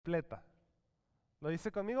completa. ¿Lo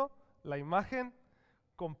dice conmigo? La imagen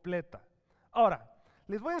completa. Ahora,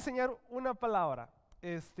 les voy a enseñar una palabra.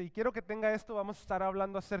 Y quiero que tenga esto, vamos a estar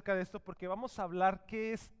hablando acerca de esto porque vamos a hablar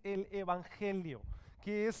qué es el evangelio,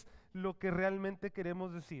 qué es lo que realmente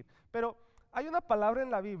queremos decir. Pero hay una palabra en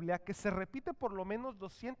la Biblia que se repite por lo menos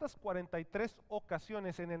 243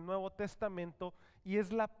 ocasiones en el Nuevo Testamento y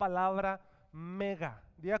es la palabra mega.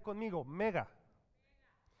 Diga conmigo, mega.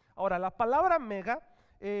 Ahora, la palabra mega,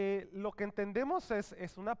 lo que entendemos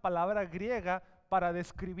es una palabra griega para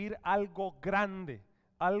describir algo grande,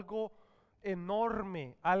 algo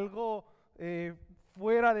enorme, algo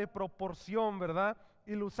fuera de proporción, ¿verdad?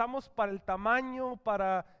 Y lo usamos para el tamaño,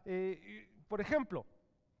 por ejemplo,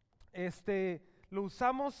 lo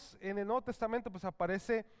usamos en el Nuevo Testamento, pues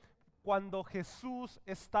aparece cuando Jesús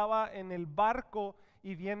estaba en el barco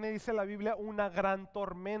y viene, dice la Biblia, una gran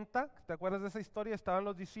tormenta. ¿Te acuerdas de esa historia? Estaban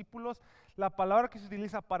los discípulos. La palabra que se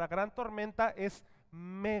utiliza para gran tormenta es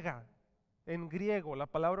mega. En griego, la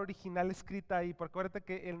palabra original escrita ahí, porque acuérdate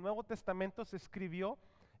que el Nuevo Testamento se escribió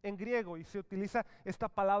en griego y se utiliza esta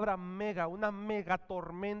palabra mega, una mega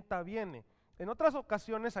tormenta viene. En otras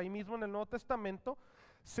ocasiones, ahí mismo en el Nuevo Testamento,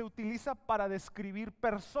 se utiliza para describir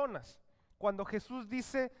personas. Cuando Jesús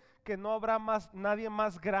dice que no habrá nadie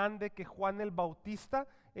más grande que Juan el Bautista,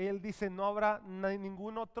 él dice no habrá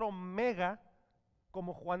ningún otro mega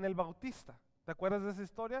como Juan el Bautista. ¿Te acuerdas de esa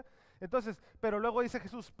historia? Entonces, pero luego dice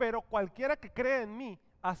Jesús, pero cualquiera que cree en mí,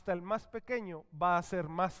 hasta el más pequeño, va a ser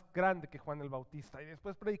más grande que Juan el Bautista. Y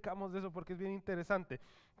después predicamos de eso porque es bien interesante.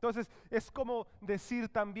 Entonces, es como decir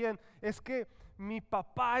también, es que mi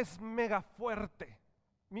papá es mega fuerte,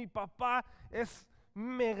 mi papá es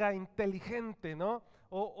mega inteligente, ¿no?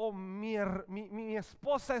 O mi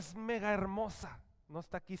esposa es mega hermosa. No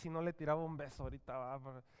está aquí, si no le tiraba un beso ahorita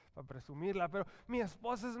para presumirla, pero mi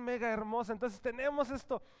esposa es mega hermosa. Entonces tenemos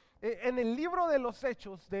esto. En el libro de los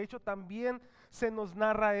Hechos, de hecho también se nos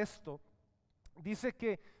narra esto. Dice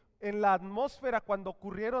que en la atmósfera cuando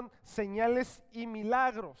ocurrieron señales y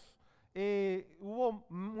milagros, hubo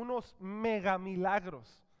unos mega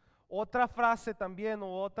milagros. Otra frase también,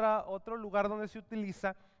 o otro lugar donde se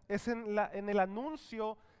utiliza, es en el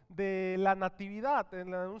anuncio de la natividad, en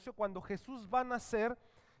el anuncio cuando Jesús va a nacer.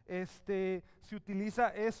 Se utiliza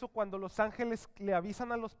eso cuando los ángeles le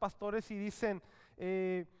avisan a los pastores y dicen,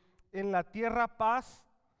 en la tierra paz,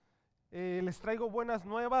 les traigo buenas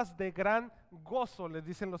nuevas de gran gozo, les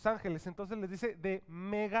dicen los ángeles. Entonces les dice de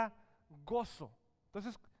mega gozo.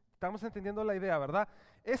 Entonces estamos entendiendo la idea, ¿verdad?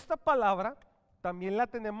 Esta palabra también la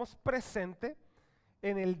tenemos presente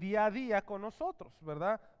en el día a día con nosotros,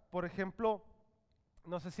 ¿verdad? Por ejemplo,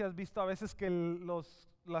 no sé si has visto a veces que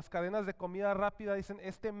las cadenas de comida rápida dicen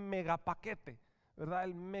este mega paquete, ¿verdad?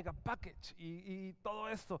 El mega package y todo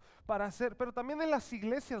esto para hacer, pero también en las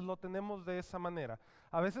iglesias lo tenemos de esa manera.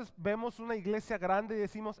 A veces vemos una iglesia grande y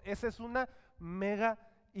decimos, esa es una mega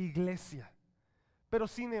iglesia. Pero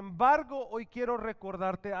sin embargo, hoy quiero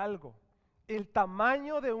recordarte algo. El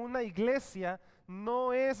tamaño de una iglesia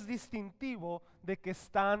no es distintivo de que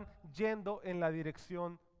están yendo en la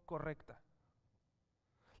dirección correcta.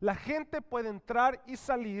 La gente puede entrar y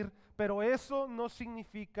salir, pero eso no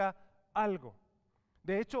significa algo.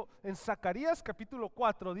 De hecho, en Zacarías capítulo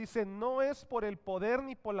 4 dice, no es por el poder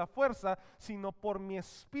ni por la fuerza, sino por mi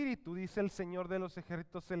espíritu, dice el Señor de los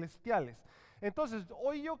ejércitos celestiales. Entonces,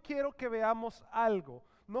 hoy yo quiero que veamos algo.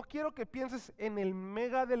 No quiero que pienses en el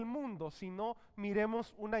mega del mundo, sino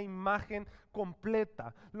miremos una imagen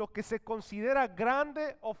completa. Lo que se considera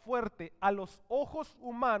grande o fuerte a los ojos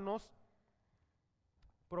humanos,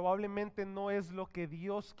 probablemente no es lo que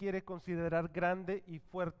Dios quiere considerar grande y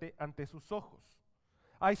fuerte ante sus ojos.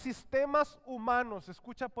 Hay sistemas humanos,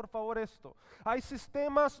 escucha por favor esto, hay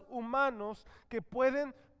sistemas humanos que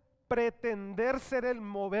pueden pretender ser el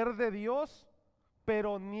mover de Dios,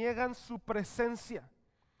 pero niegan su presencia.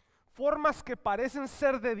 Formas que parecen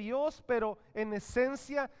ser de Dios, pero en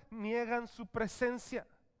esencia niegan su presencia.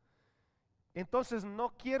 Entonces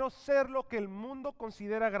no quiero ser lo que el mundo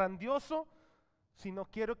considera grandioso, sino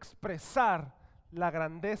quiero expresar la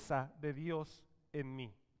grandeza de Dios en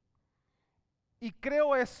mí. Y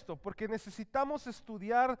creo esto porque necesitamos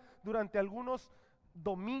estudiar durante algunos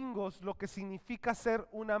domingos lo que significa ser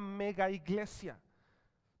una mega iglesia,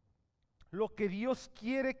 lo que Dios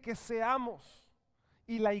quiere que seamos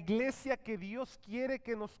y la iglesia que Dios quiere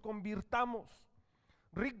que nos convirtamos.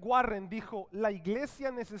 Rick Warren dijo, la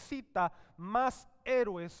iglesia necesita más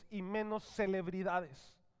héroes y menos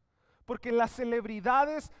celebridades. Porque las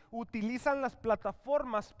celebridades utilizan las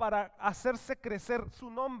plataformas para hacerse crecer su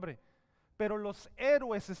nombre, pero los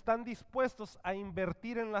héroes están dispuestos a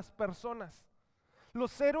invertir en las personas.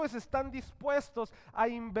 Los héroes están dispuestos a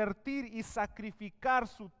invertir y sacrificar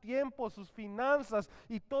su tiempo, sus finanzas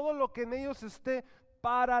y todo lo que en ellos esté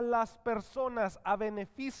para las personas, a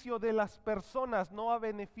beneficio de las personas, no a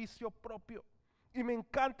beneficio propio. Y me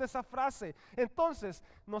encanta esa frase. Entonces,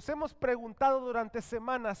 nos hemos preguntado durante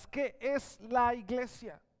semanas, ¿qué es la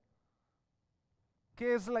iglesia?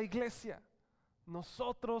 ¿Qué es la iglesia?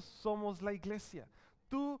 Nosotros somos la iglesia.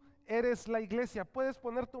 Tú eres la iglesia. ¿Puedes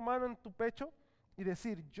poner tu mano en tu pecho y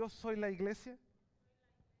decir, yo soy la iglesia?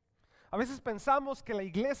 A veces pensamos que la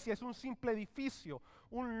iglesia es un simple edificio,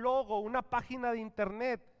 un logo, una página de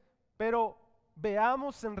internet, pero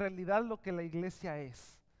veamos en realidad lo que la iglesia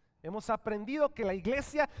es. Hemos aprendido que la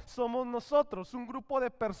iglesia somos nosotros, un grupo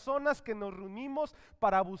de personas que nos reunimos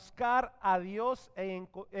para buscar a Dios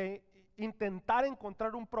e intentar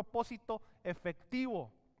encontrar un propósito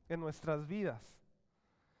efectivo en nuestras vidas.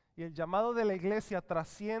 Y el llamado de la iglesia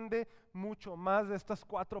trasciende mucho más de estas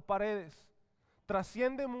cuatro paredes.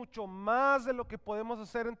 Trasciende mucho más de lo que podemos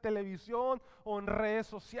hacer en televisión o en redes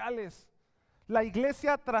sociales. La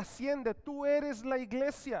iglesia trasciende, tú eres la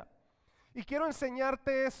iglesia. Y quiero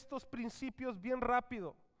enseñarte estos principios bien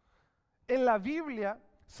rápido. En la Biblia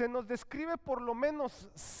se nos describe por lo menos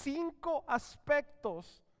 5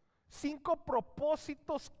 aspectos, 5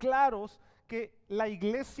 propósitos claros que la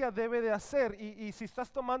iglesia debe de hacer. Y si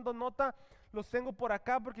estás tomando nota, los tengo por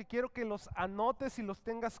acá porque quiero que los anotes y los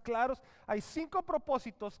tengas claros. Hay 5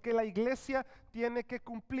 propósitos que la iglesia tiene que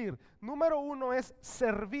cumplir. Número 1 es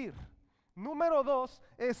servir. Número 2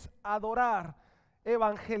 es adorar,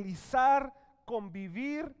 evangelizar,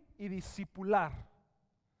 convivir y discipular.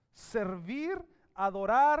 Servir,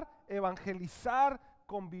 adorar, evangelizar,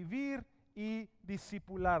 convivir y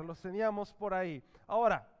discipular. Los teníamos por ahí.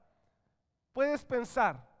 Ahora, puedes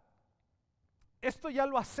pensar, esto ya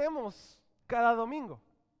lo hacemos cada domingo.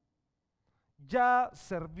 Ya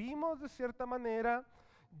servimos de cierta manera,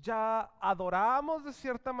 ya adoramos de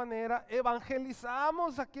cierta manera,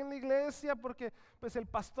 evangelizamos aquí en la iglesia porque pues el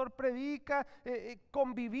pastor predica,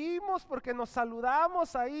 convivimos porque nos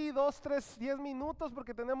saludamos ahí 2, 3, 10 minutos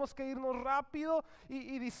porque tenemos que irnos rápido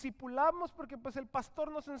y discipulamos porque pues el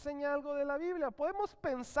pastor nos enseña algo de la Biblia. Podemos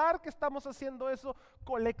pensar que estamos haciendo eso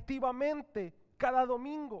colectivamente cada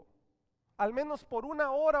domingo, al menos por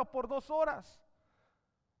 1 hora o por 2 horas,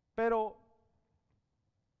 pero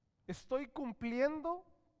 ¿estoy cumpliendo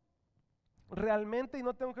realmente y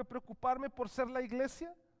no tengo que preocuparme por ser la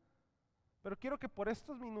iglesia? Pero quiero que por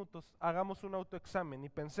estos minutos hagamos un autoexamen y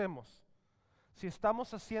pensemos si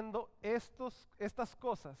estamos haciendo estas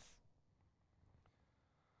cosas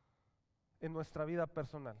en nuestra vida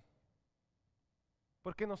personal.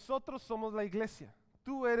 Porque nosotros somos la iglesia,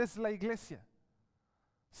 tú eres la iglesia.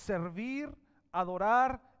 Servir,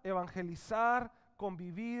 adorar, evangelizar,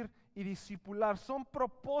 convivir y discipular son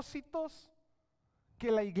propósitos que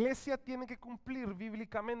la iglesia tiene que cumplir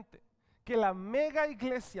bíblicamente, que la mega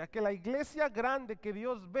iglesia, que la iglesia grande que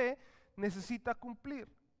Dios ve necesita cumplir.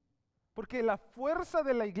 Porque la fuerza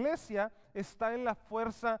de la iglesia está en la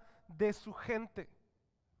fuerza de su gente.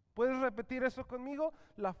 ¿Puedes repetir eso conmigo?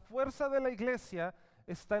 La fuerza de la iglesia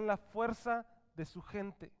está en la fuerza de su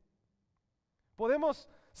gente. Podemos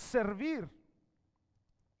servir.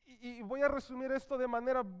 Y voy a resumir esto de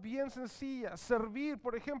manera bien sencilla. Servir,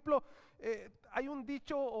 por ejemplo, hay un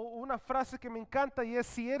dicho o una frase que me encanta y es: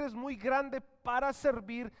 si eres muy grande para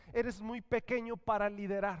servir, eres muy pequeño para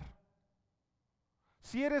liderar.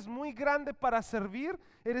 Si eres muy grande para servir,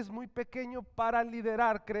 eres muy pequeño para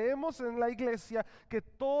liderar. Creemos en la iglesia que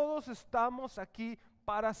todos estamos aquí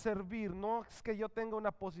para servir. No es que yo tenga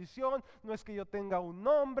una posición, no es que yo tenga un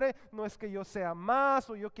nombre, no es que yo sea más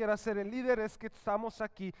o yo quiera ser el líder, es que estamos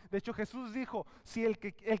aquí. De hecho, Jesús dijo, si el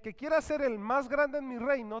que quiera ser el más grande en mi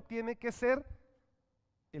reino, tiene que ser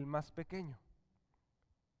el más pequeño.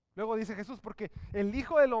 Luego dice Jesús, porque el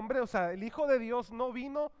Hijo del Hombre, o sea, el Hijo de Dios no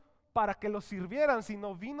vino para que lo sirvieran,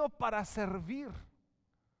 sino vino para servir.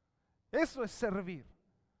 Eso es servir.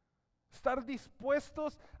 Estar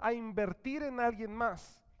dispuestos a invertir en alguien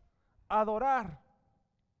más. Adorar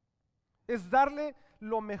es darle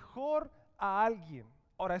lo mejor a alguien.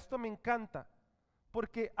 Ahora, esto me encanta,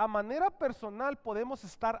 porque a manera personal podemos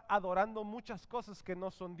estar adorando muchas cosas que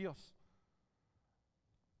no son Dios.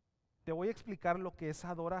 Te voy a explicar lo que es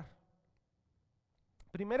adorar.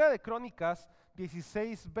 Primera de Crónicas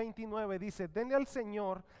 16:29 dice: denle al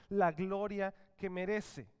Señor la gloria que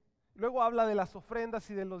merece. Luego habla de las ofrendas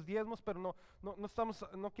y de los diezmos, pero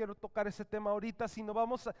no quiero tocar ese tema ahorita, sino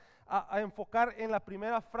vamos a enfocar en la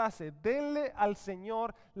primera frase: denle al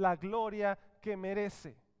Señor la gloria que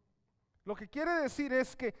merece. Lo que quiere decir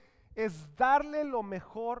es que es darle lo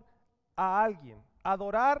mejor a alguien.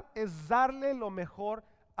 Adorar es darle lo mejor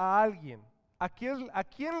a alguien. ¿A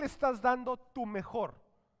quién le estás dando tu mejor?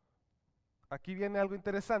 Aquí viene algo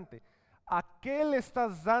interesante. ¿A qué le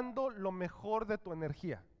estás dando lo mejor de tu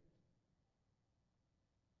energía?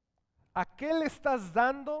 ¿A qué le estás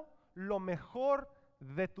dando lo mejor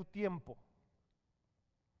de tu tiempo?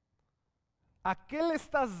 ¿A qué le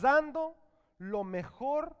estás dando lo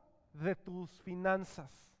mejor de tus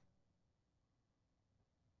finanzas?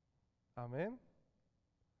 Amén.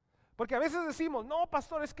 Porque a veces decimos, no,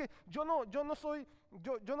 pastor, es que yo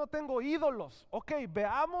no tengo ídolos. Ok,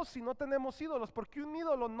 veamos si no tenemos ídolos, porque un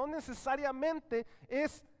ídolo no necesariamente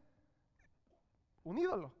es un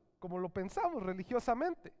ídolo, como lo pensamos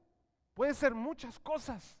religiosamente. Puede ser muchas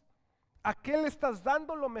cosas. ¿A qué le estás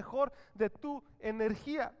dando lo mejor de tu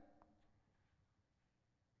energía?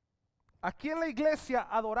 Aquí en la iglesia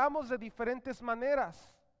adoramos de diferentes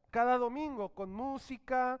maneras. Cada domingo con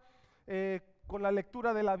música, con la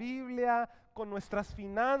lectura de la Biblia, con nuestras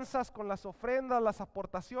finanzas, con las ofrendas, las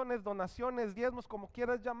aportaciones, donaciones, diezmos, como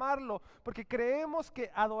quieras llamarlo, porque creemos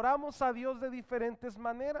que adoramos a Dios de diferentes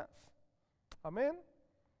maneras. Amén.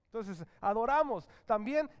 Entonces, adoramos,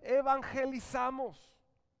 también evangelizamos.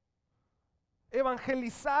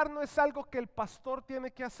 Evangelizar no es algo que el pastor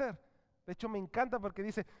tiene que hacer. De hecho, me encanta porque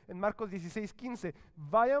dice en Marcos 16:15,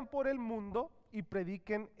 vayan por el mundo y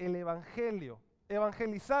prediquen el evangelio.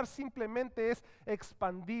 Evangelizar simplemente es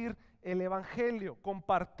expandir el evangelio,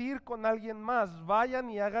 compartir con alguien más, vayan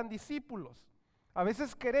y hagan discípulos. A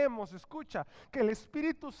veces queremos, escucha, que el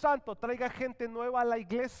Espíritu Santo traiga gente nueva a la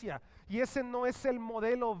iglesia, y ese no es el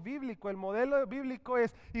modelo bíblico. El modelo bíblico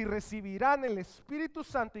es, y recibirán el Espíritu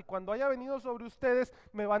Santo, y cuando haya venido sobre ustedes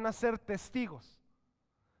me van a ser testigos.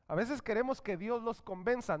 A veces queremos que Dios los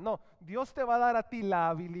convenza. No, Dios te va a dar a ti la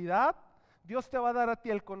habilidad, Dios te va a dar a ti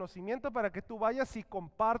el conocimiento para que tú vayas y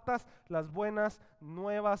compartas las buenas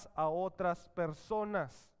nuevas a otras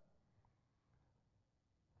personas.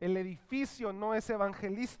 El edificio no es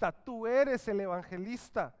evangelista, tú eres el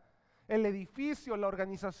evangelista. El edificio, la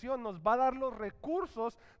organización nos va a dar los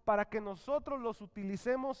recursos para que nosotros los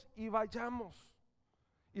utilicemos y vayamos.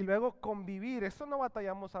 Y luego convivir. Eso no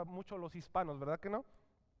batallamos a mucho los hispanos, ¿verdad que no?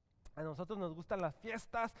 A nosotros nos gustan las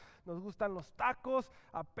fiestas, nos gustan los tacos,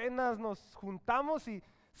 apenas nos juntamos, y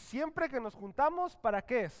siempre que nos juntamos, ¿para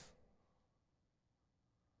qué es?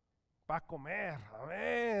 Para comer,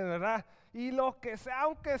 amén, ¿verdad? Y lo que sea,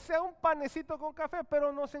 aunque sea un panecito con café,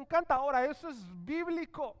 pero nos encanta. Ahora, eso es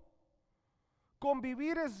bíblico.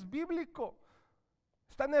 Convivir es bíblico.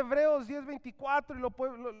 Está en Hebreos 10:24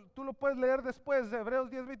 y tú lo puedes leer después, de Hebreos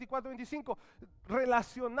 10:24-25.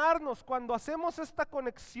 Relacionarnos, cuando hacemos esta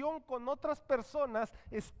conexión con otras personas,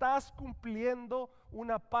 estás cumpliendo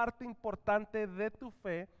una parte importante de tu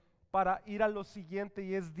fe para ir a lo siguiente,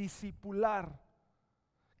 y es discipular.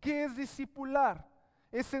 ¿Qué es discipular?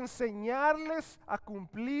 Es enseñarles a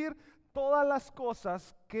cumplir todas las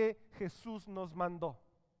cosas que Jesús nos mandó.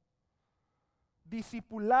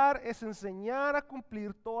 Discipular es enseñar a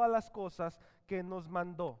cumplir todas las cosas que nos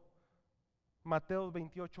mandó. Mateo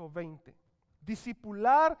 28:20.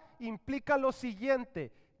 Discipular implica lo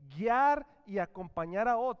siguiente: guiar y acompañar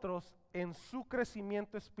a otros en su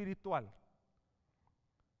crecimiento espiritual.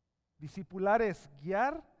 Discipular es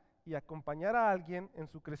guiar y acompañar a alguien en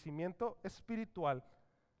su crecimiento espiritual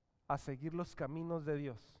a seguir los caminos de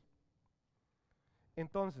Dios.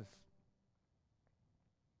 Entonces,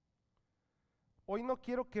 hoy no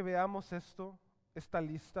quiero que veamos esta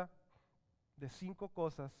lista de 5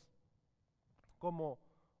 cosas como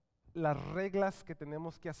las reglas que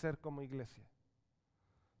tenemos que hacer como iglesia: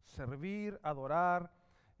 servir, adorar,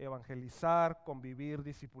 evangelizar, convivir,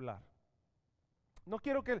 discipular. No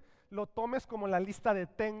quiero que lo tomes como la lista de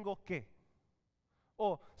tengo que,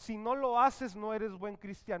 o si no lo haces no eres buen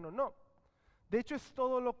cristiano. No, de hecho es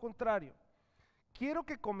todo lo contrario. Quiero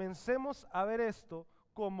que comencemos a ver esto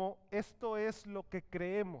como esto es lo que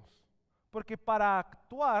creemos, porque para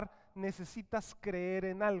actuar necesitas creer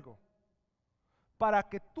en algo. Para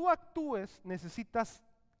que tú actúes necesitas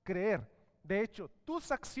creer. De hecho,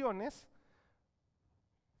 tus acciones,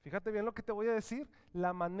 fíjate bien lo que te voy a decir,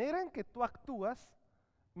 la manera en que tú actúas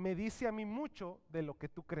me dice a mí mucho de lo que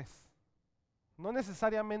tú crees. No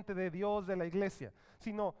necesariamente de Dios, de la iglesia,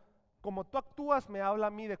 sino como tú actúas me habla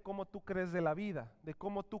a mí de cómo tú crees de la vida, de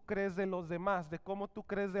cómo tú crees de los demás, de cómo tú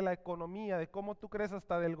crees de la economía, de cómo tú crees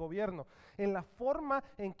hasta del gobierno. En la forma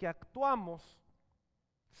en que actuamos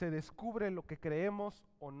se descubre lo que creemos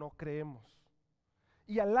o no creemos.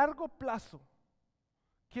 Y a largo plazo,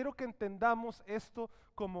 quiero que entendamos esto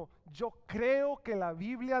como yo creo que la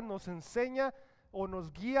Biblia nos enseña o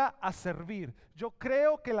nos guía a servir. Yo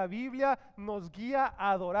creo que la Biblia nos guía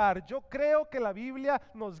a adorar. Yo creo que la Biblia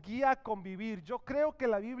nos guía a convivir. Yo creo que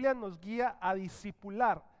la Biblia nos guía a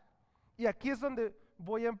discipular. Y aquí es donde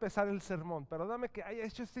voy a empezar el sermón. Perdóname que haya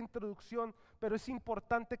hecho esta introducción, pero es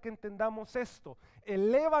importante que entendamos esto.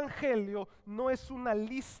 El evangelio no es una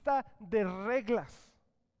lista de reglas.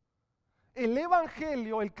 El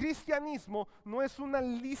evangelio, el cristianismo, no es una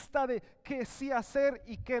lista de qué sí hacer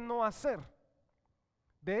y qué no hacer.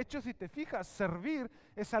 De hecho, si te fijas, servir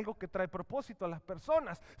es algo que trae propósito a las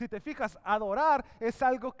personas. Si te fijas, adorar es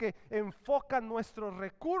algo que enfoca nuestros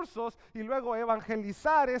recursos, y luego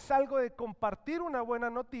evangelizar es algo de compartir una buena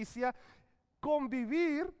noticia.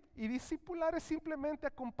 Convivir y discipular es simplemente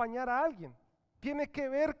acompañar a alguien. Tiene que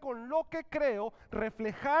ver con lo que creo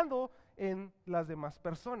reflejado en las demás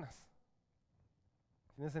personas.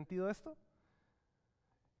 ¿Tiene sentido esto?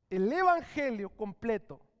 El evangelio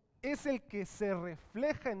completo es el que se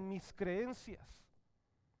refleja en mis creencias.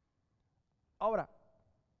 Ahora,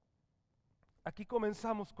 aquí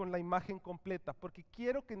comenzamos con la imagen completa, porque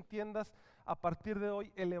quiero que entiendas a partir de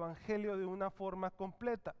hoy el evangelio de una forma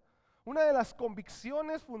completa. Una de las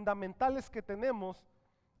convicciones fundamentales que tenemos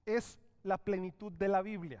es la plenitud de la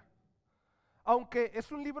Biblia. Aunque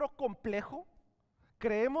es un libro complejo,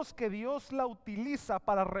 creemos que Dios la utiliza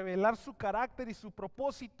para revelar su carácter y su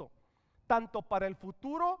propósito, tanto para el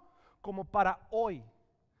futuro como para hoy.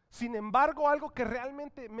 Sin embargo, algo que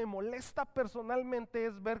realmente me molesta personalmente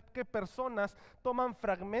es ver que personas toman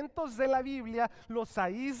fragmentos de la Biblia, los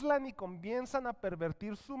aíslan y comienzan a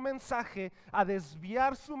pervertir su mensaje, a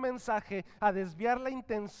desviar su mensaje, a desviar la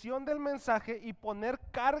intención del mensaje y poner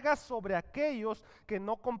cargas sobre aquellos que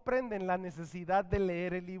no comprenden la necesidad de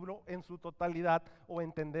leer el libro en su totalidad o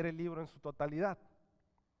entender el libro en su totalidad.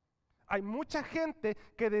 Hay mucha gente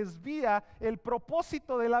que desvía el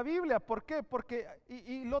propósito de la Biblia. ¿Por qué? Porque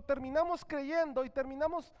y lo terminamos creyendo y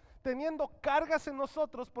terminamos teniendo cargas en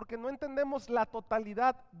nosotros porque no entendemos la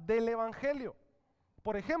totalidad del evangelio.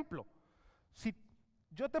 Por ejemplo, si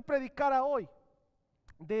yo te predicara hoy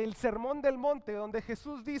del sermón del monte, donde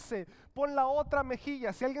Jesús dice, pon la otra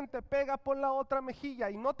mejilla, si alguien te pega, pon la otra mejilla,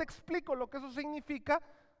 y no te explico lo que eso significa,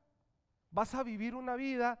 vas a vivir una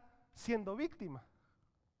vida siendo víctima,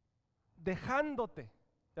 dejándote.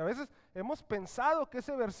 Y a veces hemos pensado que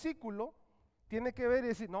ese versículo tiene que ver y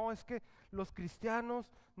decir, no, es que los cristianos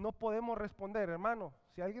no podemos responder. Hermano,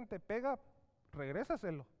 si alguien te pega,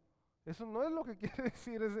 regrésaselo. Eso no es lo que quiere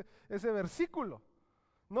decir ese versículo.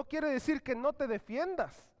 No quiere decir que no te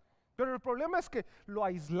defiendas, pero el problema es que lo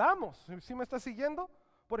aislamos. ¿Sí me estás siguiendo?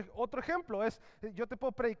 Otro ejemplo es, yo te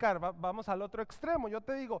puedo predicar, vamos al otro extremo, yo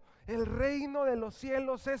te digo, el reino de los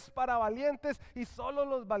cielos es para valientes y solo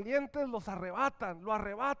los valientes lo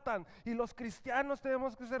arrebatan, y los cristianos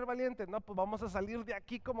tenemos que ser valientes. No, pues vamos a salir de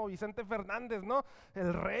aquí como Vicente Fernández, ¿no?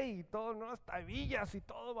 El rey y todo, ¿no? Hasta villas y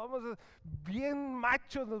todo, bien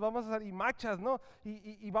machos nos vamos a hacer y machas, ¿no?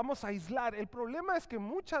 Y vamos a aislar. El problema es que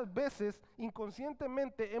muchas veces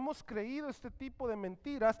inconscientemente hemos creído este tipo de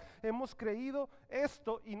mentiras, hemos creído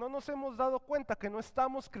esto y no nos hemos dado cuenta que no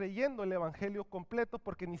estamos creyendo el evangelio completo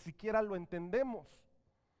porque ni siquiera lo entendemos.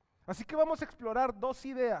 Así que vamos a explorar dos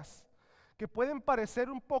ideas que pueden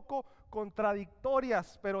parecer un poco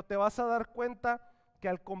contradictorias, pero te vas a dar cuenta que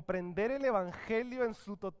al comprender el evangelio en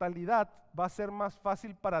su totalidad va a ser más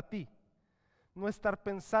fácil para ti no estar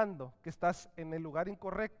pensando que estás en el lugar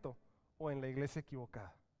incorrecto o en la iglesia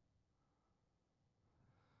equivocada.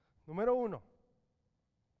 Número 1.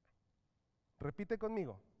 Repite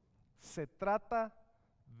conmigo, se trata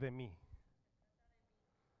de mí.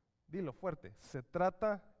 Dilo fuerte, se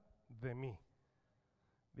trata de mí.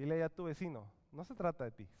 Dile ahí a tu vecino, no se trata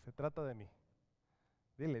de ti, se trata de mí.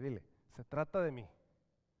 Dile, se trata de mí.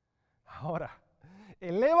 Ahora,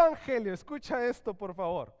 el evangelio, escucha esto por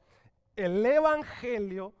favor, el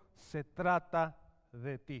evangelio se trata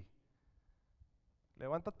de ti.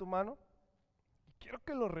 Levanta tu mano y quiero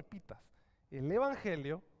que lo repitas. El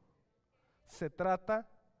evangelio se trata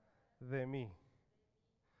de mí.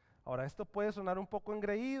 Ahora, esto puede sonar un poco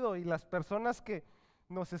engreído y las personas que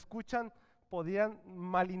nos escuchan podrían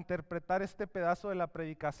malinterpretar este pedazo de la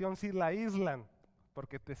predicación si la aíslan,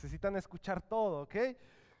 porque necesitan escuchar todo, ¿ok?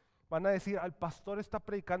 Van a decir, el pastor está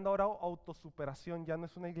predicando ahora autosuperación, ya no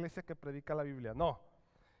es una iglesia que predica la Biblia. No,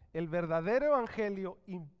 el verdadero evangelio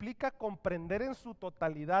implica comprender en su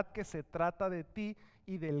totalidad que se trata de ti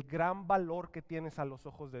y del gran valor que tienes a los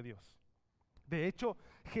ojos de Dios. De hecho,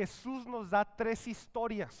 Jesús nos da 3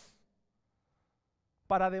 historias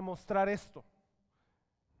para demostrar esto.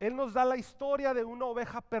 Él nos da la historia de una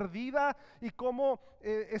oveja perdida y cómo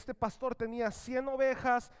este pastor tenía 100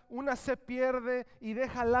 ovejas, una se pierde y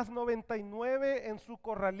deja las 99 en su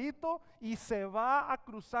corralito y se va a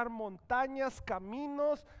cruzar montañas,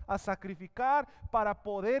 caminos, a sacrificar para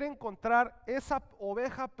poder encontrar esa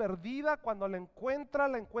oveja perdida. Cuando la encuentra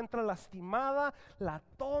lastimada, la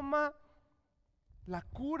toma, la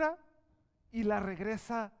cura y la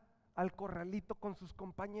regresa al corralito con sus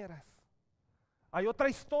compañeras. Hay otra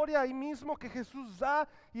historia ahí mismo que Jesús da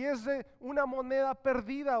y es de una moneda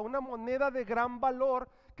perdida, una moneda de gran valor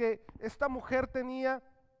que esta mujer tenía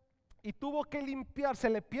y tuvo que limpiar. Se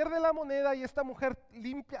le pierde la moneda y esta mujer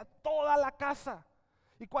limpia toda la casa.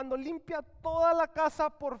 Y cuando limpia toda la casa,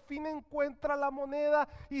 por fin encuentra la moneda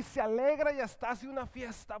y se alegra y hasta hace una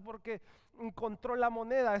fiesta porque encontró la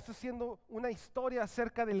moneda. Esto siendo una historia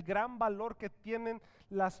acerca del gran valor que tienen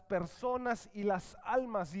las personas y las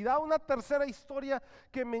almas. Y da una tercera historia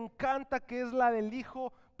que me encanta, que es la del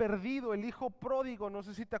hijo perdido, el hijo pródigo. No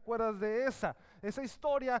sé si te acuerdas de esa. Esa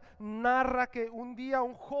historia narra que un día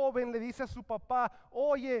un joven le dice a su papá: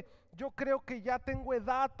 oye, yo creo que ya tengo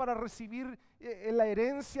edad para recibir la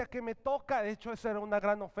herencia que me toca. De hecho, esa era una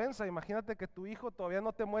gran ofensa. Imagínate que tu hijo todavía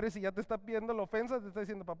no te mueres y ya te está pidiendo la ofensa. Te está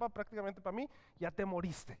diciendo: papá, prácticamente para mí ya te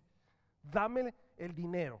moriste, dame el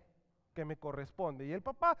dinero que me corresponde. Y el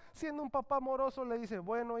papá, siendo un papá amoroso, le dice: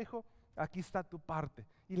 bueno, hijo, aquí está tu parte.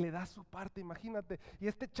 Y le da su parte, imagínate. Y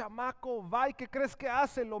este chamaco va y ¿qué crees que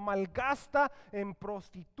hace? Lo malgasta en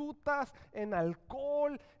prostitutas, en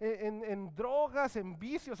alcohol, en drogas, en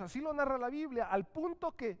vicios. Así lo narra la Biblia, al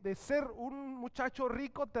punto que de ser un muchacho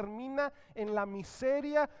rico termina en la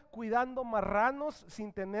miseria cuidando marranos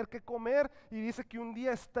sin tener que comer. Y dice que un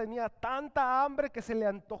día tenía tanta hambre que se le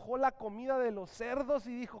antojó la comida de los cerdos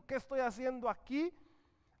y dijo: ¿qué estoy haciendo aquí?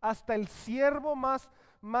 Hasta el siervo más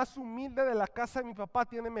humilde de la casa de mi papá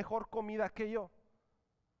tiene mejor comida que yo.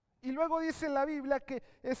 Y luego dice la Biblia que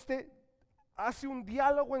hace un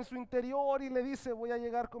diálogo en su interior y le dice: voy a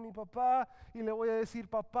llegar con mi papá y le voy a decir: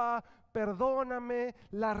 papá, perdóname,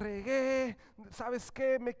 la regué, ¿sabes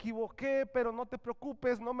qué? Me equivoqué, pero no te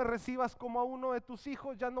preocupes, no me recibas como a uno de tus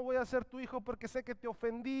hijos, ya no voy a ser tu hijo porque sé que te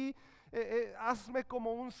ofendí. Hazme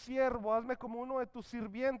como un siervo, hazme como uno de tus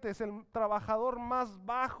sirvientes, el trabajador más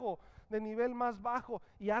bajo, de nivel más bajo.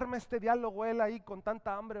 Y arma este diálogo él ahí con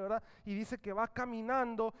tanta hambre, ¿verdad? Y dice que va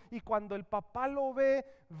caminando y cuando el papá lo ve,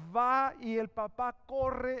 va y el papá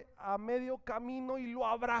corre a medio camino y lo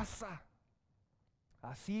abraza.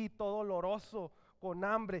 Así todo oloroso, con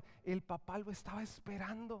hambre. El papá lo estaba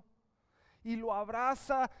esperando y lo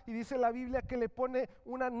abraza, y dice la Biblia que le pone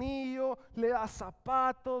un anillo, le da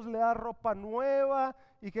zapatos, le da ropa nueva.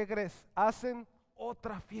 ¿Y qué crees? Hacen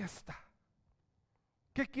otra fiesta.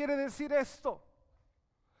 ¿Qué quiere decir esto?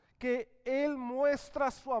 Que Él muestra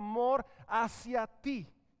su amor hacia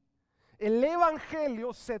ti. El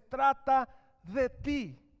evangelio se trata de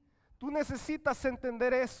ti. Tú necesitas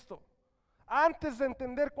entender esto. Antes de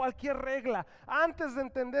entender cualquier regla, antes de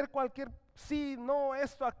entender cualquier sí, no,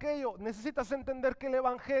 esto, aquello, necesitas entender que el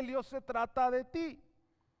evangelio se trata de ti.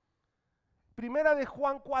 Primera de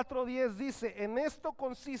Juan 4:10 dice: en esto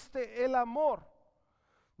consiste el amor,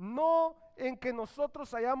 no en que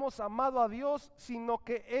nosotros hayamos amado a Dios, sino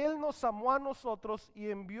que Él nos amó a nosotros y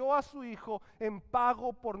envió a su Hijo en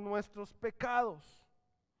pago por nuestros pecados.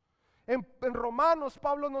 En Romanos,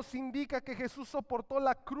 Pablo nos indica que Jesús soportó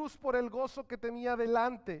la cruz por el gozo que tenía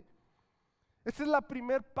delante. Esa es la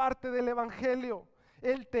primer parte del evangelio.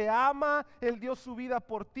 Él te ama, Él dio su vida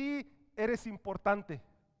por ti, eres importante.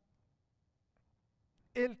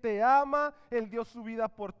 Él te ama, Él dio su vida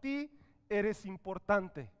por ti, eres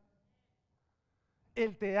importante.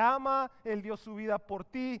 Él te ama, Él dio su vida por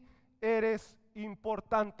ti, eres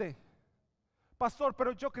importante. Pastor,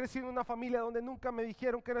 pero yo crecí en una familia donde nunca me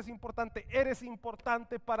dijeron que eres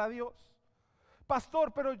importante para Dios.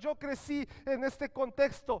 Pastor, pero yo crecí en este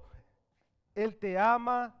contexto. Él te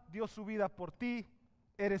ama, dio su vida por ti,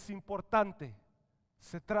 eres importante.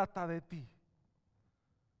 Se trata de ti.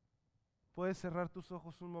 Puedes cerrar tus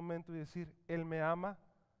ojos un momento y decir: Él me ama,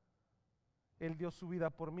 Él dio su vida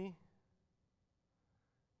por mí,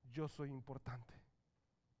 yo soy importante.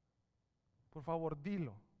 Por favor,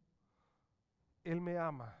 dilo. Él me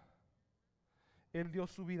ama, Él dio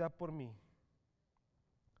su vida por mí,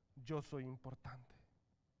 yo soy importante.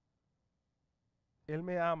 Él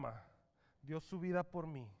me ama, dio su vida por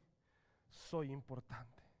mí, soy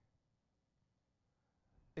importante.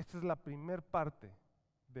 Esta es la primer parte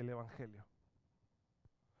del evangelio.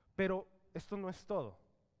 Pero esto no es todo.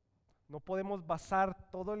 No podemos basar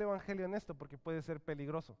todo el evangelio en esto porque puede ser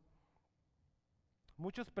peligroso.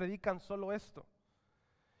 Muchos predican solo esto.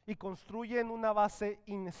 y construyen una base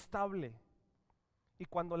inestable. Y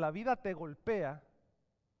cuando la vida te golpea,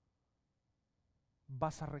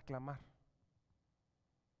 vas a reclamar.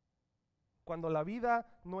 Cuando la vida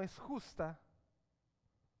no es justa,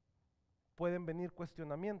 pueden venir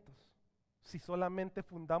cuestionamientos. Si solamente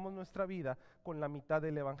fundamos nuestra vida con la mitad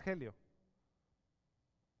del evangelio.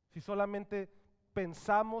 Si solamente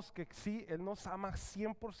pensamos que sí, Él nos ama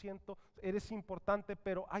 100%, eres importante,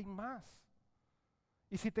 pero hay más.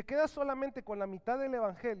 Y si te quedas solamente con la mitad del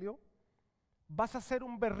evangelio, vas a hacer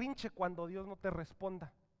un berrinche cuando Dios no te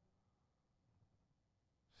responda.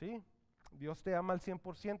 Sí, Dios te ama al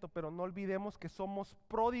 100%, pero no olvidemos que somos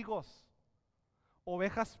pródigos,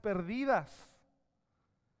 ovejas perdidas.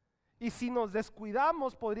 Y si nos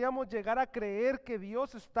descuidamos, podríamos llegar a creer que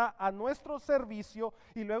Dios está a nuestro servicio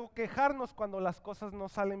y luego quejarnos cuando las cosas no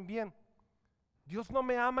salen bien. ¿Dios no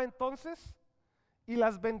me ama entonces? Y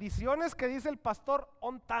las bendiciones que dice el pastor,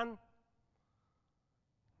 ontan.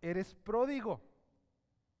 Eres pródigo.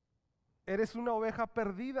 Eres una oveja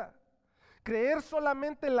perdida. Creer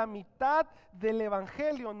solamente la mitad del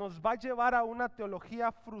evangelio nos va a llevar a una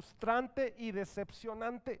teología frustrante y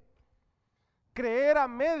decepcionante. Creer a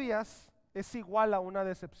medias es igual a una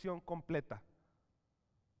decepción completa.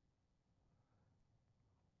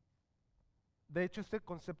 De hecho, este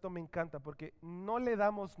concepto me encanta porque no le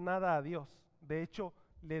damos nada a Dios. De hecho,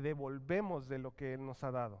 le devolvemos de lo que Él nos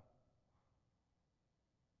ha dado.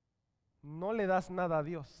 No le das nada a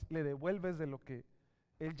Dios, le devuelves de lo que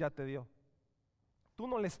Él ya te dio. Tú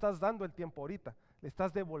no le estás dando el tiempo ahorita, le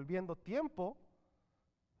estás devolviendo tiempo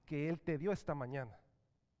que Él te dio esta mañana.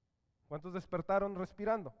 ¿Cuántos despertaron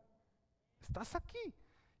respirando? Estás aquí.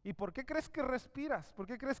 ¿Y por qué crees que respiras? ¿Por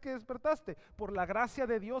qué crees que despertaste? Por la gracia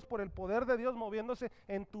de Dios, por el poder de Dios moviéndose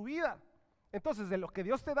en tu vida. Entonces, de lo que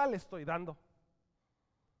Dios te da, le estoy dando.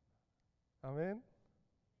 Amén.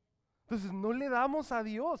 Entonces, no le damos a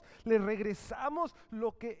Dios, le regresamos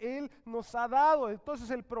lo que Él nos ha dado. Entonces,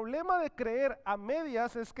 el problema de creer a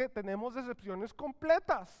medias es que tenemos decepciones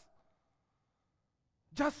completas.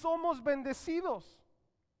 Ya somos bendecidos.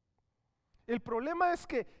 El problema es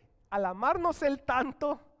que al amarnos Él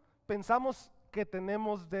tanto, pensamos que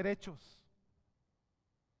tenemos derechos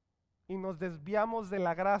y nos desviamos de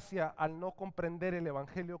la gracia al no comprender el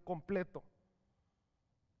evangelio completo.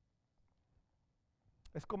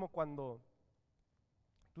 Es como cuando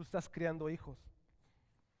tú estás criando hijos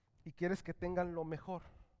y quieres que tengan lo mejor.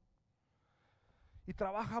 Y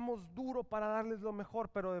trabajamos duro para darles lo mejor,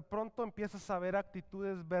 pero de pronto empiezas a ver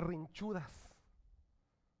actitudes berrinchudas.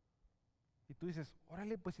 Y tú dices,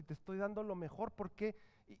 órale, pues si te estoy dando lo mejor, ¿por qué?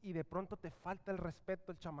 Y de pronto te falta el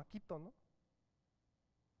respeto el chamaquito, ¿no?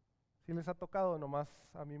 Si les ha tocado, nomás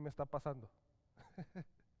a mí me está pasando.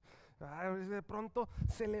 De pronto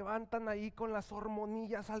se levantan ahí con las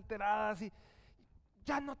hormonillas alteradas y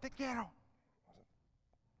ya no te quiero.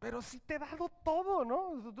 Pero si te he dado todo,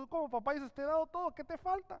 ¿no? Tú como papá dices, te he dado todo, ¿qué te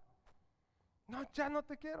falta? No, ya no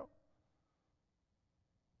te quiero.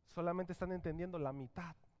 Solamente están entendiendo la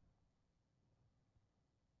mitad.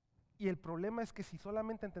 Y el problema es que si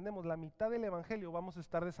solamente entendemos la mitad del evangelio, vamos a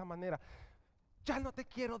estar de esa manera. Ya no te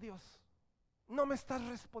quiero, Dios. No me estás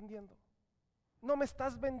respondiendo. No me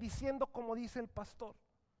estás bendiciendo como dice el pastor.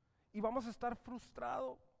 Y vamos a estar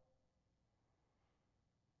frustrados.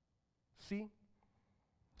 Sí.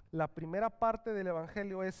 La primera parte del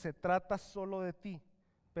evangelio es: se trata solo de ti,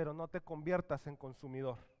 pero no te conviertas en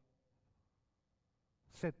consumidor.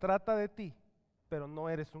 Se trata de ti, pero no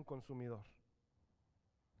eres un consumidor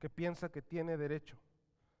que piensa que tiene derecho.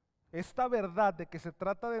 Esta verdad de que se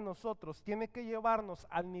trata de nosotros tiene que llevarnos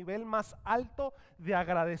al nivel más alto de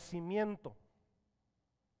agradecimiento.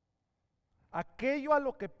 Aquello a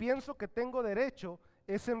lo que pienso que tengo derecho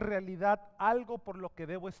es en realidad algo por lo que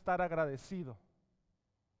debo estar agradecido.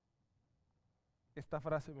 Esta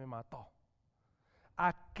frase me mató.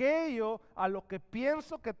 Aquello a lo que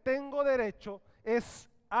pienso que tengo derecho es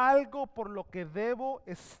algo por lo que debo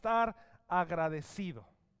estar agradecido.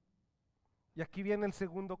 Y aquí viene el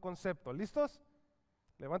segundo concepto. ¿Listos?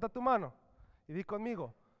 Levanta tu mano y di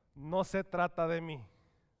conmigo: no se trata de mí.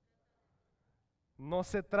 No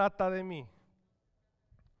se trata de mí.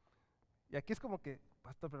 Y aquí es como que,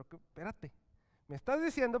 pastor, pero espérate. Me estás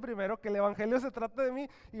diciendo primero que el evangelio se trata de mí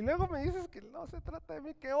y luego me dices que no se trata de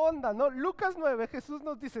mí. ¿Qué onda? No, Lucas 9, Jesús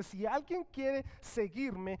nos dice: si alguien quiere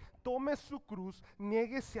seguirme, tome su cruz,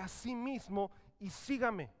 niéguese a sí mismo y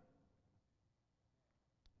sígame.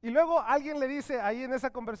 Y luego alguien le dice ahí en esa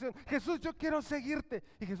conversión: Jesús, yo quiero seguirte.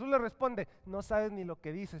 Y Jesús le responde: no sabes ni lo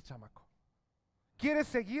que dices, chamaco. ¿Quieres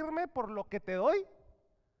seguirme por lo que te doy?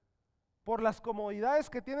 ¿Por las comodidades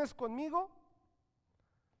que tienes conmigo?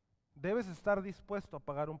 debes estar dispuesto a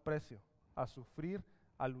pagar un precio, a sufrir,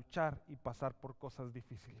 a luchar y pasar por cosas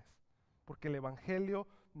difíciles. Porque el evangelio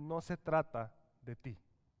no se trata de ti.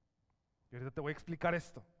 Y ahorita te voy a explicar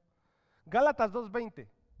esto. Gálatas 2:20.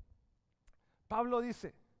 Pablo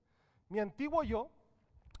dice, mi antiguo yo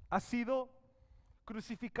ha sido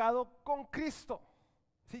crucificado con Cristo.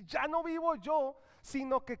 Si ya no vivo yo,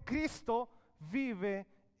 sino que Cristo vive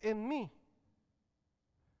en mí.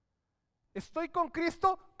 Estoy con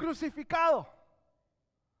Cristo crucificado.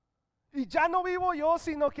 Y ya no vivo yo,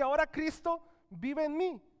 sino que ahora Cristo vive en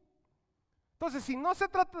mí. Entonces, si no se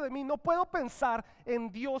trata de mí, no puedo pensar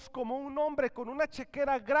en Dios como un hombre con una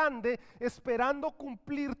chequera grande esperando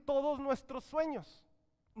cumplir todos nuestros sueños.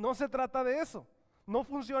 No se trata de eso. No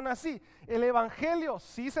funciona así. El evangelio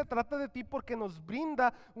sí se trata de ti porque nos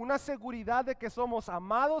brinda una seguridad de que somos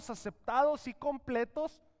amados, aceptados y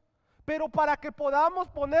completos, pero para que podamos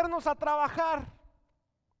ponernos a trabajar.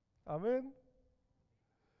 Amén.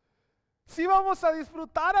 Sí vamos a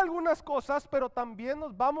disfrutar algunas cosas, pero también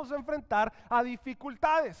nos vamos a enfrentar a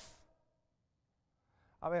dificultades.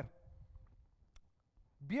 A ver,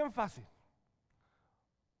 bien fácil.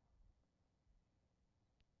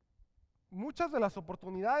 Muchas de las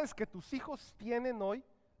oportunidades que tus hijos tienen hoy,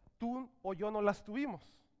 tú o yo no las tuvimos.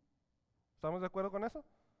 ¿Estamos de acuerdo con eso?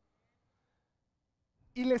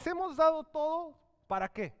 Y les hemos dado todo, ¿para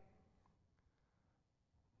qué?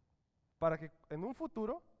 Para que en un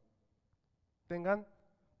futuro tengan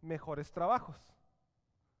mejores trabajos.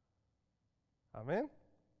 Amén.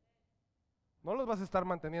 No los vas a estar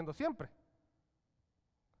manteniendo siempre.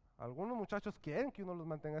 Algunos muchachos quieren que uno los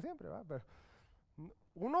mantenga siempre, ¿verdad? Pero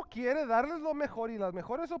uno quiere darles lo mejor y las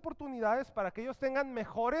mejores oportunidades para que ellos tengan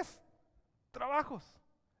mejores trabajos.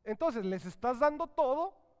 Entonces, ¿les estás dando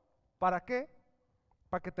todo? ¿Para qué?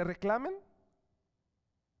 ¿Para que te reclamen?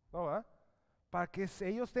 No, ¿verdad? Para que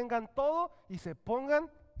ellos tengan todo y se pongan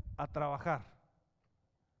a trabajar.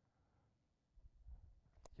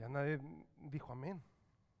 Ya nadie dijo amén.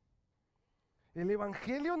 El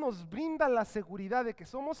evangelio nos brinda la seguridad de que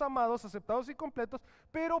somos amados, aceptados y completos,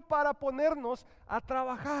 pero para ponernos a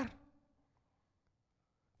trabajar.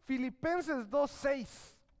 Filipenses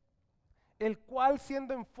 2:6, el cual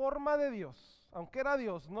siendo en forma de Dios, aunque era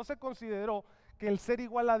Dios, no se consideró que el ser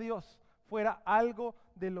igual a Dios fuera algo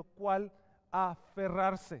de lo cual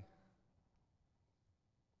aferrarse.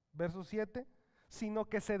 Verso 7, sino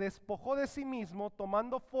que se despojó de sí mismo,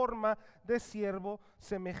 tomando forma de siervo,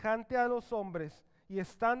 semejante a los hombres, y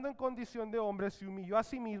estando en condición de hombre, se humilló a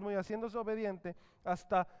sí mismo y haciéndose obediente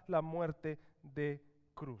hasta la muerte de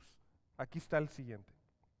cruz. Aquí está el siguiente.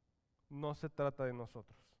 No se trata de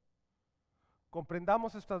nosotros.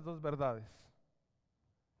 Comprendamos estas dos verdades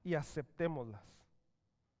y aceptémoslas,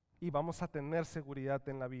 y vamos a tener seguridad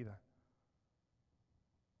en la vida.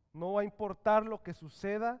 No va a importar lo que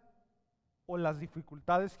suceda o las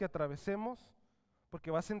dificultades que atravesemos,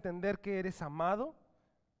 porque vas a entender que eres amado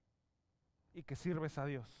y que sirves a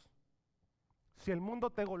Dios. Si el mundo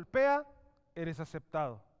te golpea, eres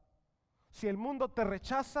aceptado. Si el mundo te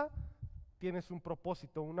rechaza, tienes un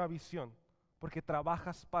propósito, una visión, porque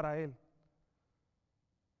trabajas para Él.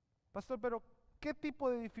 Pastor, pero ¿qué tipo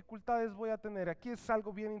de dificultades voy a tener? Aquí es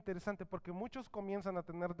algo bien interesante porque muchos comienzan a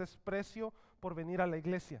tener desprecio por venir a la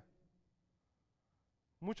iglesia.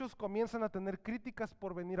 Muchos comienzan a tener críticas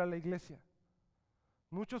por venir a la iglesia.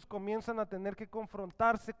 Muchos comienzan a tener que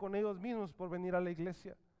confrontarse con ellos mismos por venir a la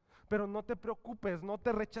iglesia. Pero no te preocupes, no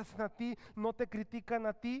te rechazan a ti, no te critican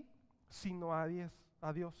a ti, sino a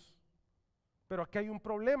Dios. Pero aquí hay un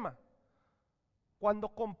problema. Cuando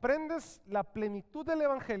comprendes la plenitud del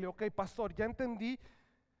evangelio, ok, pastor, ya entendí,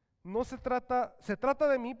 no se trata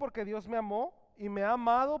de mí porque Dios me amó y me ha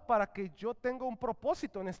amado para que yo tenga un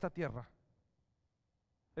propósito en esta tierra.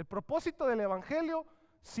 El propósito del evangelio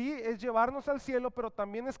sí es llevarnos al cielo, pero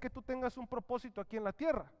también es que tú tengas un propósito aquí en la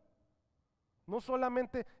tierra. No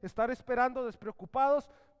solamente estar esperando despreocupados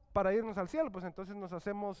para irnos al cielo, pues entonces nos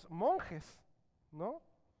hacemos monjes, ¿no?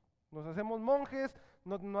 Nos hacemos monjes,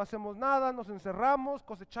 no hacemos nada, nos encerramos,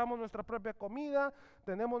 cosechamos nuestra propia comida,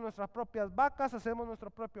 tenemos nuestras propias vacas, hacemos nuestro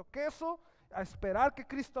propio queso, a esperar que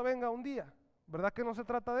Cristo venga un día. ¿Verdad que no se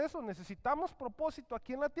trata de eso? Necesitamos propósito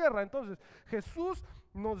aquí en la tierra. Entonces, Jesús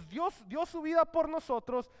nos dio su vida por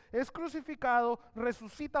nosotros, es crucificado,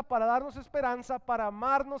 resucita para darnos esperanza, para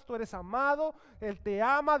amarnos. Tú eres amado, Él te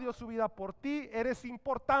ama, dio su vida por ti, eres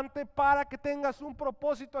importante para que tengas un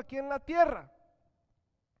propósito aquí en la tierra.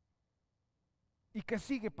 ¿Y qué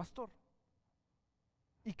sigue, pastor?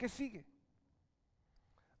 ¿Y qué sigue?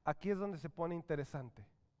 Aquí es donde se pone interesante.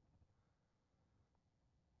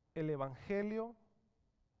 El evangelio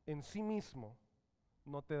en sí mismo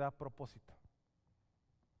no te da propósito.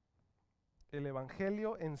 El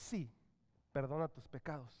evangelio en sí perdona tus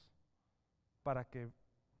pecados para que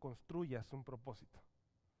construyas un propósito.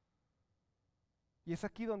 Y es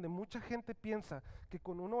aquí donde mucha gente piensa que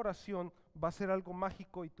con una oración va a ser algo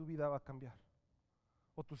mágico y tu vida va a cambiar,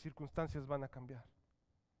 o tus circunstancias van a cambiar.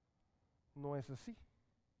 No es así.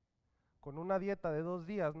 Con una dieta de 2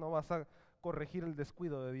 días no vas a corregir el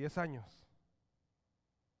descuido de 10 años.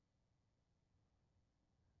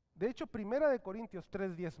 De hecho, 1 Corintios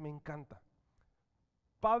 3:10 me encanta.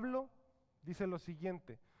 Pablo dice lo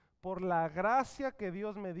siguiente: por la gracia que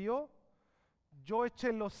Dios me dio, yo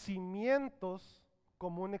eché los cimientos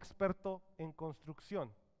como un experto en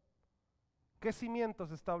construcción. ¿Qué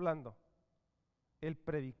cimientos está hablando? Él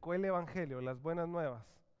predicó el evangelio, las buenas nuevas,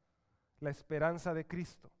 la esperanza de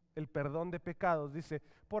Cristo, el perdón de pecados. Dice,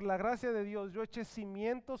 por la gracia de Dios yo eché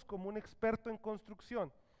cimientos como un experto en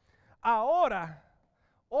construcción. Ahora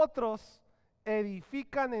otros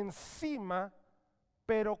edifican encima,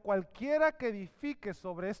 pero cualquiera que edifique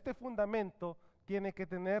sobre este fundamento tiene que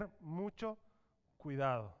tener mucho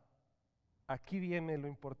cuidado. Aquí viene lo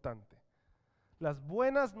importante. Las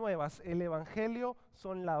buenas nuevas, el evangelio,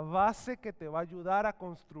 son la base que te va a ayudar a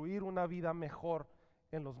construir una vida mejor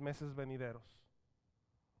en los meses venideros.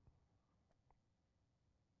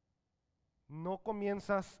 No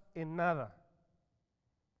comienzas en nada.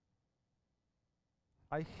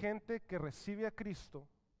 Hay gente que recibe a Cristo,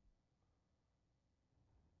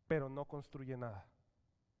 pero no construye nada.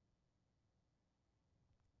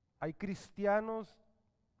 Hay cristianos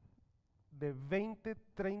de 20,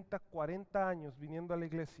 30, 40 años viniendo a la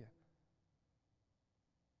iglesia,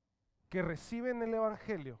 que reciben el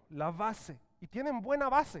evangelio, la base, y tienen buena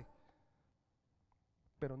base,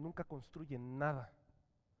 pero nunca construyen nada.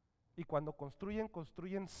 Y cuando construyen,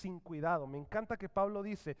 construyen sin cuidado. Me encanta que Pablo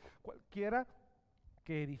dice, cualquiera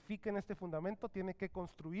que edifique en este fundamento tiene que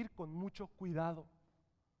construir con mucho cuidado.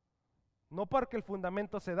 No porque el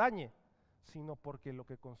fundamento se dañe, sino porque lo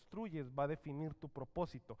que construyes va a definir tu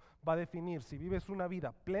propósito, va a definir si vives una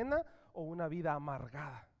vida plena o una vida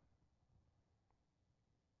amargada.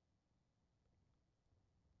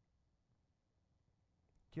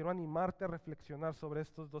 Quiero animarte a reflexionar sobre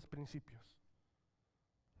estos 2 principios.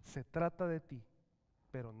 Se trata de ti,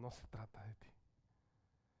 pero no se trata de ti.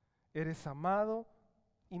 Eres amado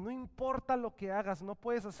y no importa lo que hagas, no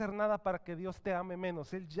puedes hacer nada para que Dios te ame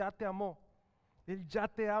menos. Él ya te amó, Él ya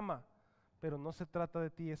te ama. Pero no se trata de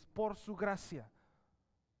ti, es por su gracia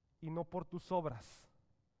y no por tus obras.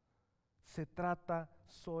 Se trata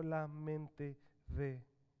solamente de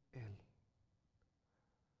Él.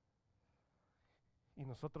 Y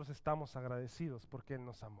nosotros estamos agradecidos porque Él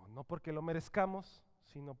nos amó, no porque lo merezcamos,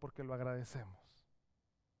 sino porque lo agradecemos.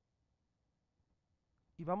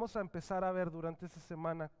 Y vamos a empezar a ver durante esta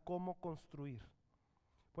semana cómo construir.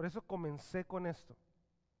 Por eso comencé con esto.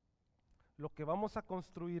 Lo que vamos a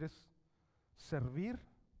construir es servir,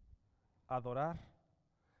 adorar,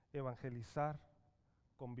 evangelizar,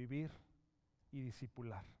 convivir y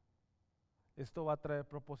discipular. Esto va a traer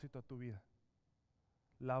propósito a tu vida.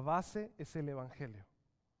 La base es el evangelio.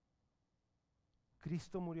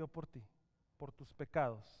 Cristo murió por ti, por tus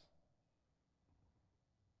pecados,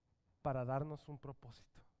 para darnos un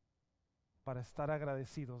propósito, para estar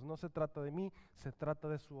agradecidos. No se trata de mí, se trata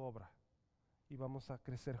de su obra. Y vamos a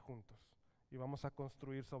crecer juntos y vamos a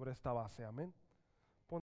construir sobre esta base. Amén.